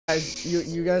Guys,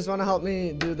 you guys want to help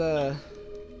me do the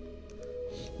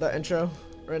intro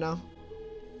right now?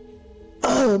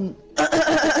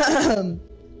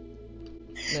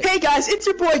 Hey guys, it's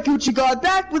your boy Gucci God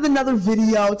back with another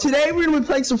video. Today we're gonna be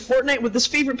playing some Fortnite with his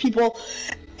favorite people,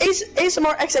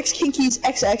 ASMR XX Kinkies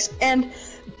XX and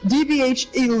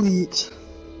DBH Elite.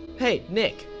 Hey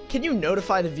Nick, can you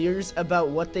notify the viewers about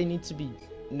what they need to be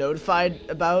notified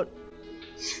about?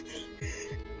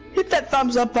 Hit that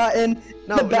thumbs up button,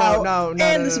 No,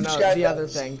 the subscribe the other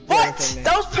thing. What?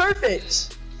 That was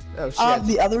perfect. Oh shit.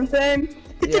 The other thing.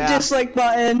 Hit the dislike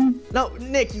button. No,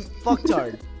 Nick, you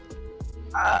fucktard.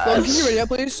 Can you ready up,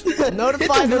 please?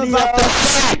 Notify them about the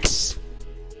sex.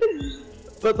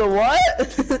 But the what?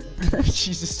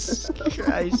 Jesus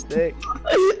Christ, Nick.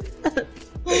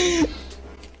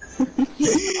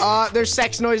 There's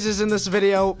sex noises in this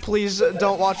video. Please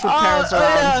don't watch with parents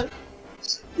around.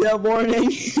 Yeah,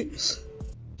 warning.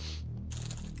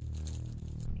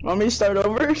 Want me to start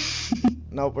over?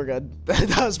 Nope, we're good.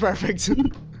 That was perfect.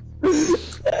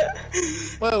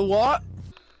 Wait, what?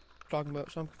 Talking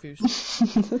about, so I'm confused.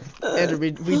 Andrew,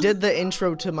 we did the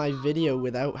intro to my video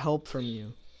without help from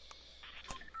you.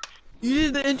 You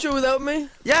did the intro without me?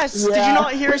 Yes. Yeah. Did you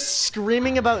not hear us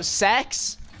screaming about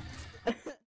sex?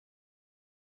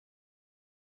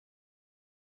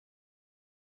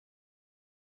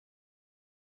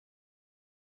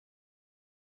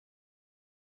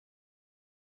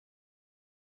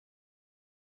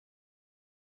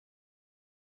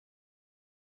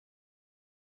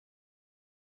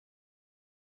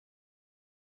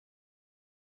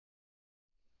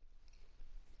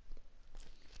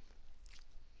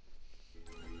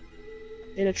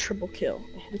 And a triple kill.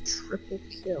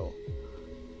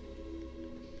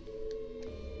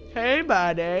 Hey,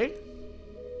 buddy.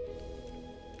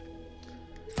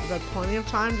 You've had plenty of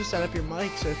time to set up your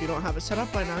mic, so if you don't have it set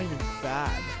up by now, you're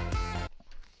bad.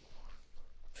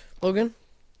 Logan?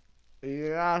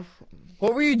 Yeah.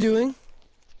 What were you doing?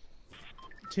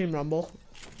 Team Rumble.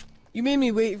 You made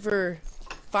me wait for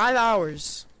 5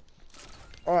 hours.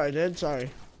 Oh, I did? Sorry.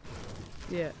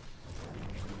 Yeah.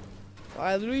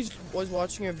 I literally was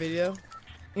watching your video,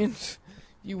 and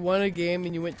you won a game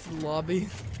and you went to the lobby,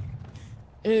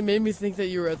 and it made me think that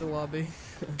you were at the lobby.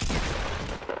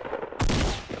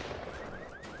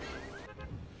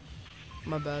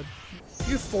 My bad.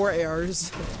 You have 4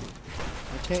 ARs.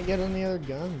 I can't get any other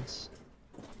guns.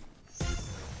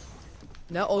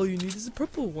 Now all you need is a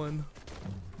purple one.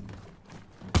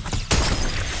 Oh,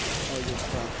 you're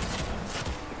fucked.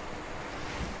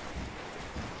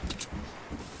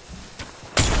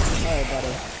 Alright,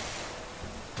 buddy.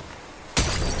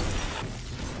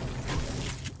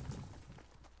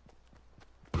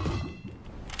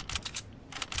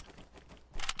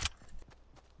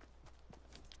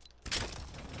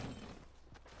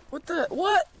 What the?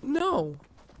 What? No.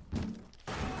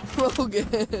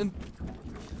 Logan.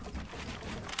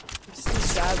 This is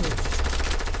savage.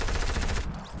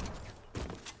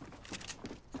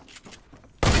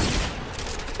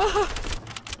 Ah.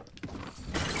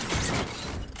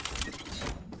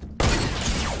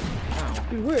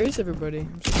 Dude, where is everybody?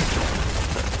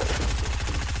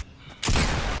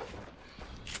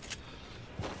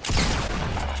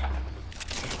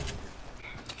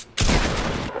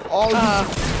 Oh, you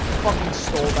fucking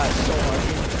stole that so hard.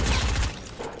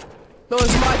 No,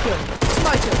 it's my kill. It's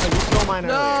my kill. Oh, you stole mine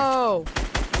earlier. No.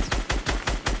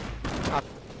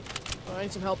 Oh, I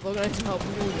need some help, Logan. I need some help.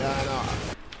 Yeah, I know.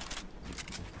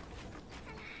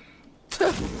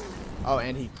 Oh,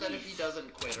 and he. What if he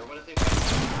doesn't quit, or what if they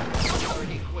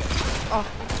already quit? Oh.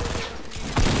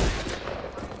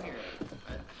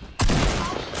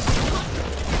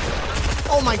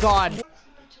 Oh my god.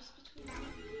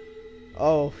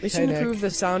 Oh, They should improve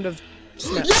the sound of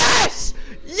snaps. Yes!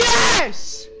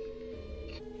 Yes!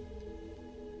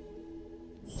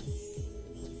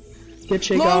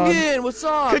 Logan, what's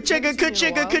up? Ka-chigga,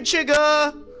 ka-chigga,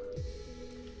 ka-chigga!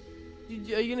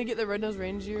 Are you gonna get the Red Nose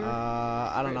Ranger?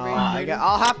 I don't know.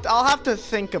 I'll have to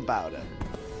think about it.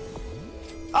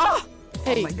 Ah!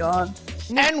 Hey. Oh my god.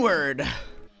 N-word!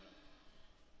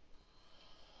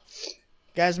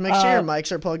 Guys, make sure your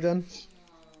mics are plugged in.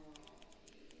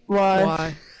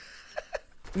 Why?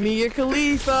 Mia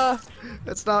Khalifa!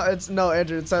 No,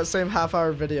 Andrew, it's that same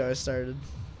half-hour video I started.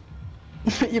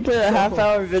 You put a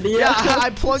half-hour video? Yeah, I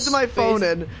plugged my phone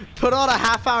in, put on a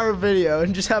half-hour video,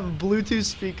 and just have a Bluetooth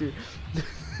speaker.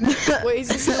 Wait,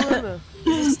 is it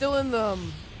still in the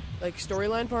like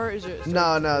storyline part? Is it?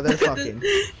 No, they're fucking.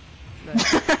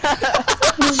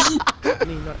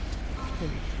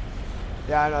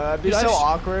 Yeah, I know, that'd be so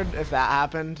awkward if that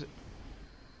happened.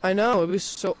 I know, it was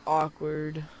so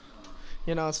awkward.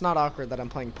 You know, it's not awkward that I'm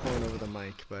playing porn over the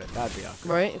mic, but that'd be awkward.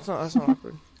 Right? That's not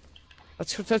awkward.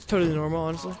 That's totally normal,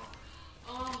 honestly.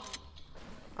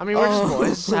 I mean, we're just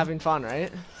boys having fun,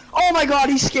 right? Oh my god,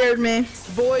 he scared me.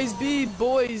 Boys be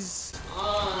boys.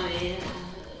 Oh, yeah.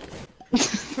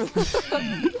 This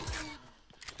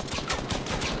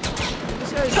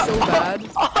guy is so bad.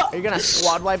 Are you gonna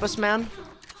squad wipe us, man?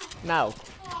 No.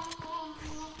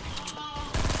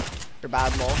 You're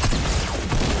bad, lol.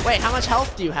 Wait, how much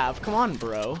health do you have? Come on,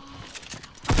 bro.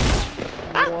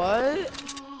 What?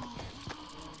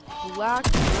 Black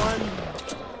 1,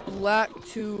 black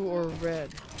 2, or red?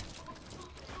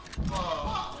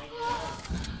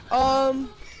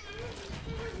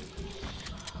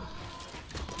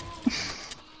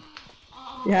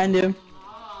 Behind you.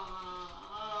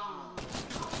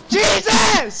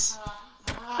 Jesus!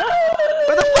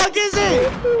 Where the fuck is he?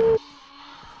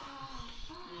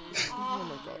 Oh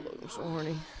my god, look, I'm so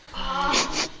horny.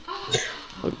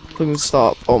 Look at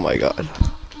stop. Oh my god.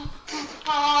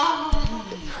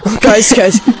 guys,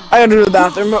 I gotta go to the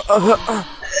bathroom.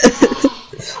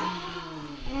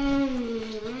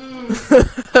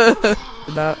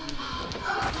 That.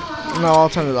 No, I'll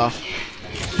turn it off.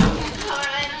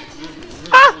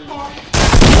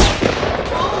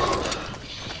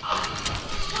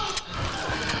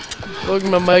 Look,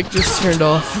 my mic just turned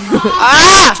off.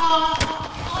 Ah!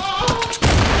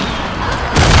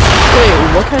 Wait,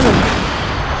 what kind of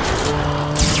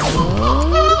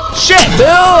Shit!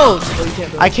 build? Oh, you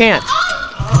can't build. I can't.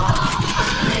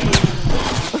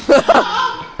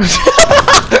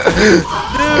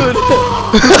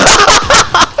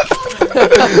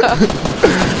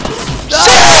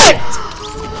 Shit!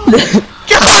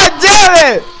 God damn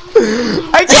it!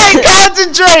 I can't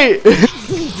concentrate!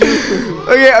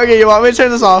 Okay, you want me to turn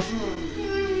this off?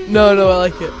 No, I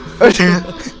like it.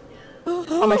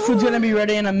 Oh, my food's gonna be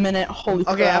ready in a minute. Holy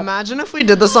Okay, crap. imagine if we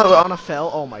did this on a fail.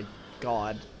 Oh my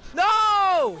god.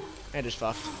 No! I just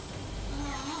fucked.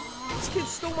 This kid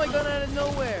stole my gun out of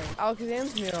nowhere.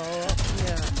 Alakazam's me all up.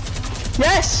 Yeah.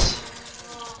 Yes!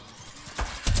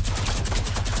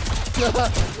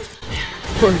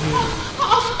 Poor dude.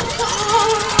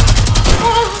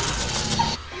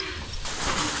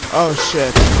 Oh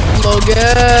shit.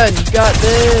 Logan, you got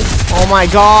this. Oh my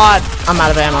god. I'm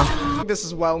out of ammo. This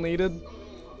is well needed.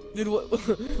 Dude,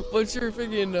 what's your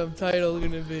freaking title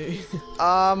gonna be?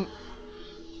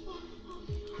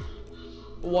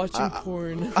 Watching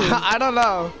porn. I don't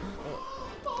know.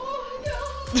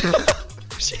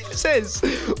 Jesus.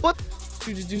 What?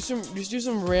 Dude, just do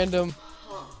some random.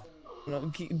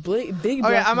 No, big.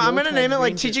 Okay, I'm gonna name it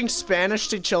like teaching Spanish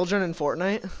to children in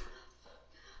Fortnite.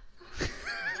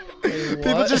 Wait,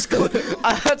 People what? just.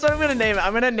 That's what I'm gonna name it.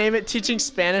 I'm gonna name it teaching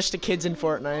Spanish to kids in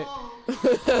Fortnite.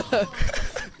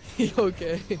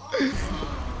 Okay.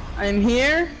 I'm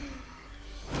here.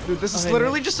 Dude, this is Okay,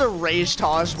 literally just a rage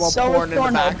toss while So porn in the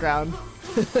Fortnite. background.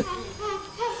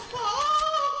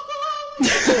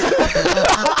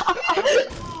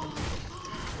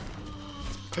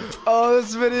 Oh,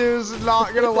 this video is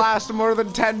not gonna last more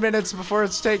than 10 minutes before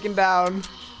it's taken down.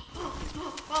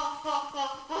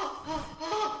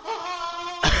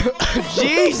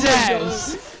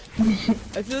 Jesus!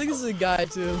 I feel like this is a guy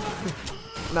too.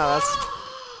 No, that's.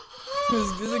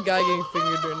 This is a guy getting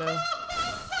fingered right now.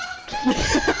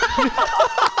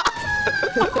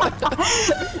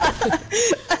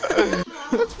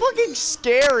 That's fucking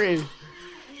scary.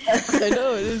 I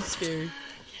know, it is scary.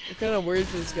 I'm kind of worried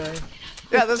for this guy.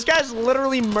 Yeah, this guy's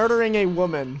literally murdering a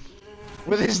woman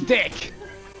with his dick.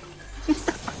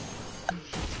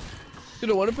 Dude,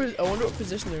 I wonder what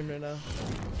position they're in right now.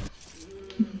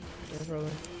 Yeah,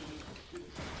 probably.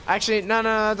 Actually,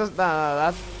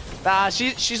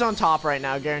 she's on top right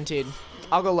now, guaranteed.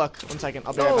 I'll go look. 1 second.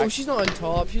 I'll be right No, back. she's not on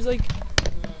top. She's like,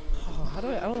 oh, I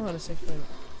don't know how to say that.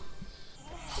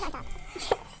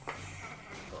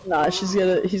 Nah, he's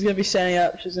gonna be standing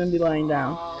up. She's gonna be lying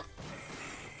down.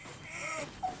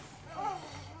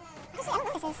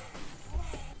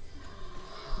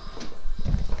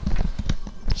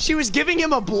 She was giving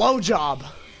him a blowjob.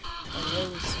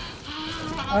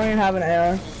 I don't even have an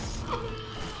AR.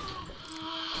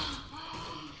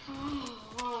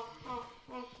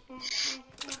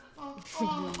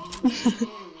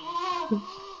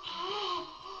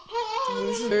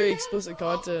 This is very explicit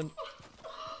content.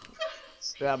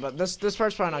 Yeah, but this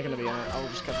part's probably not gonna be in it. I'll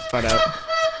just cut this part out.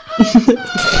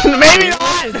 Maybe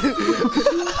not.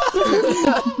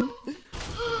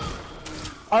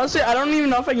 Honestly, I don't even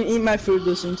know if I can eat my food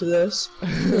listening to this.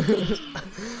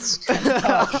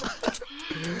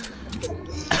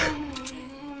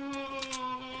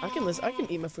 I can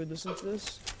eat my food listening to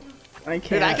this. I can't.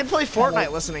 Dude, I can play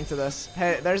Fortnite listening to this.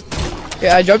 Hey, there's.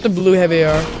 Yeah, I dropped a blue heavy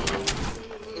AR.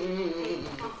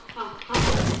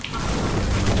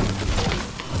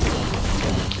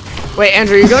 Wait,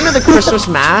 Andrew, you're going to the Christmas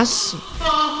mass?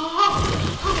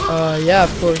 Yeah,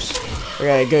 of course.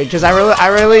 Okay, good. Because I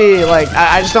really like.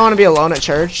 I just don't want to be alone at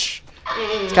church.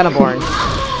 It's kind of boring.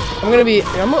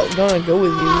 I'm not gonna go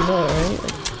with you, you know that,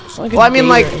 right? It's not like a Well, I mean, date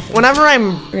like, or anything. whenever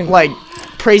I'm like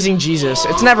praising Jesus,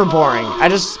 it's never boring. I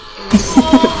just.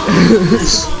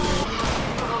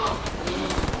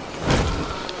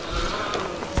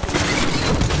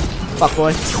 Fuck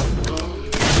boy.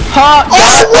 Huh?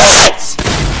 Oh, what?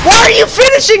 Why are you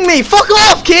finishing me? Fuck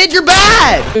off, kid. You're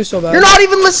bad. You're so bad. You're not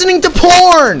even listening to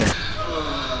porn.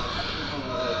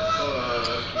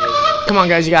 Come on,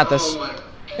 guys. You got this.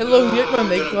 Hello, you like my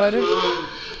make glider?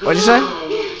 What'd you say?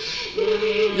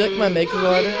 You like my make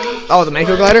glider? Oh, the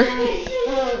Mako glider?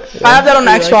 I have that on You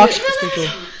like Xbox. it? It's pretty cool.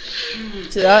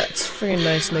 See that? It's freaking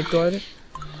nice make glider.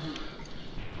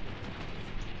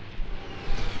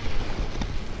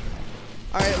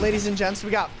 Alright, ladies and gents, we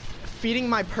got feeding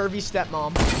my pervy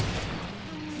stepmom.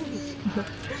 Kind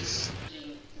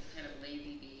of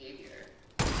lazy behavior.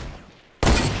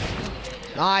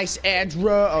 Nice, Andrew.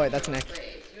 Oh, wait, that's Nick.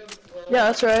 Yeah,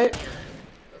 that's right.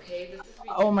 Okay, this is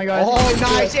Oh my god. Oh,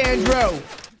 nice, Andrew.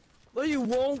 No, you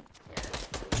won't.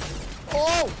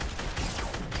 Oh!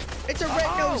 It's a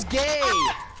red-nosed gay!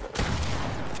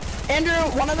 Andrew,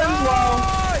 one of them's low.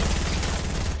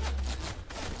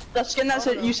 The skin that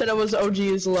said you said it was OG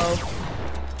is low.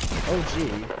 Oh,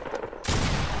 gee.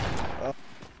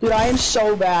 Dude, I am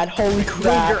so bad. Holy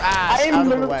crap. your ass I am out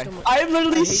of the literally, way. I am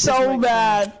literally hate this so mic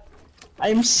bad. I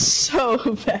am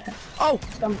so bad. Oh!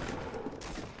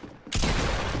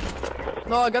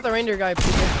 No, I got the reindeer guy. Peter.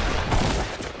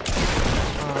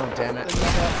 Oh, damn it.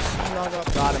 Knock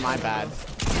up. God, am I bad.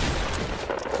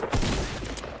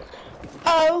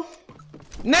 Oh.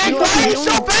 Nick, You why are you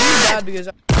only so bad? because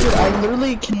Dude, I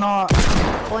literally cannot.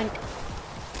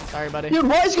 Sorry, buddy. Dude,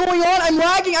 what is going on? I'm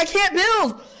lagging. I can't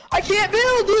build. I can't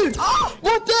build, dude.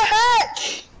 What the heck?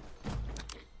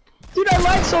 Dude, I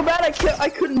lagged so bad I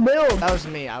couldn't build. That was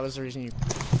me. I was the reason you.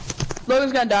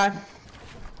 Logan's gonna die.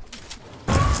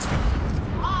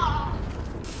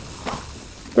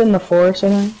 In the forest, I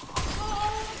think.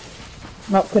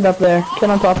 Nope, kid up there. Kid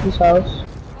on top of his house.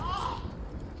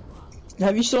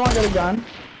 Have you still not got a gun?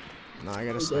 No, I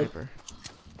got a sniper.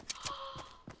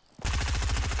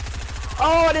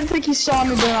 Oh, I didn't think he saw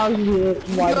me when I was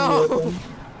wide open.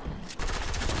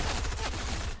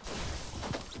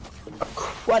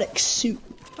 Aquatic suit.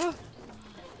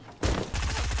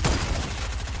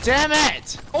 Damn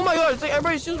it! oh my god, it's like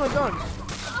everybody steals my gun.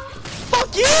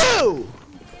 Fuck you!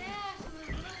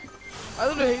 I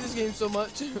literally hate this game so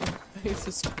much. I hate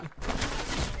this game.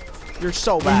 You're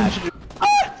so bad.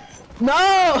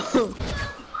 No!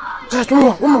 Just one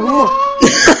more. I'm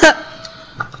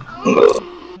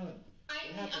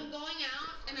going out,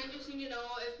 and I just need to know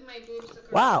if my boobs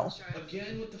look Wow.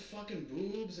 Again with the fucking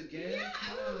boobs again? Yeah,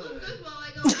 I will look good while I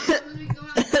go out. When we go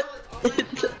out, it's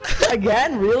all my fun.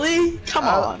 Again? Really? Come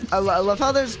on. I love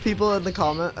how there's people in the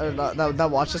comment or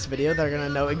that watch this video that are gonna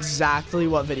know exactly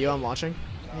what video I'm watching.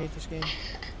 I hate this game.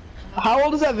 How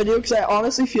old is that video? Because I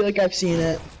honestly feel like I've seen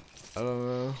it. I don't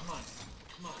know.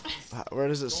 Where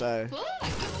does it say? Look at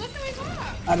my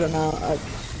top. I don't know.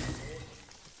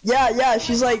 Yeah,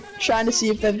 she's like trying to see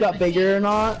if they've got bigger or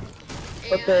not.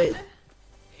 But they.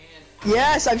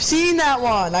 Yes, I've seen that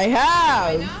one. I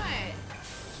have.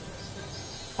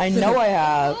 I know I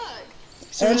have.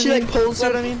 See And what then she I like mean? pulls See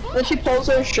her. what I mean? Then she pulls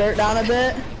her shirt down a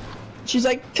bit. She's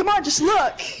like, "Come on, just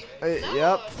look."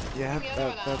 Yep.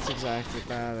 That's exactly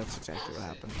what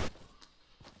happened.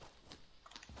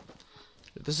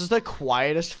 This is the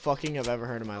quietest fucking I've ever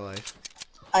heard in my life.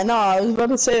 I know. I was about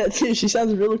to say that too. She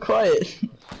sounds really quiet.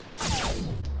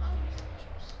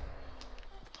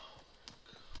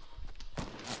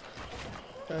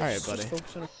 Alright, buddy.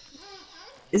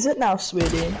 Is it now,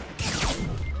 sweetie?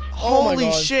 Oh my Holy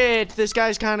God. shit! This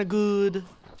guy's kind of good.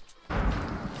 My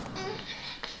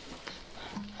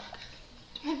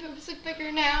boobs look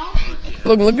bigger now.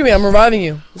 Look at me, I'm reviving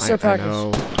you. This is our I package.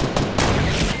 know.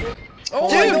 Oh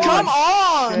my Dude, God. come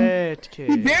on! Shit, He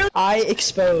kid. barely. I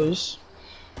expose.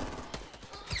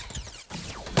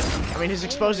 I mean, he's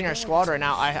exposing our squad right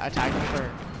now. I tagged him for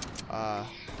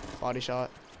body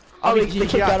shot. Oh, he, the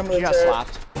kid got him with he got the-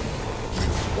 slapped. Oh,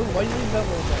 why you leave that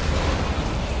one like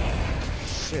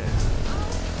Shit.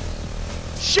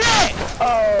 Shit!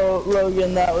 Oh,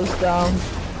 Logan, that was dumb.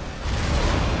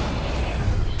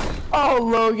 Oh,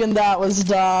 Logan, that was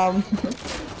dumb.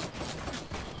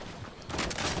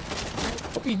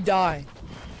 Hope you die.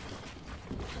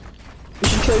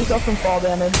 kill yourself from fall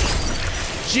damage.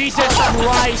 Jesus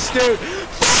Christ, dude.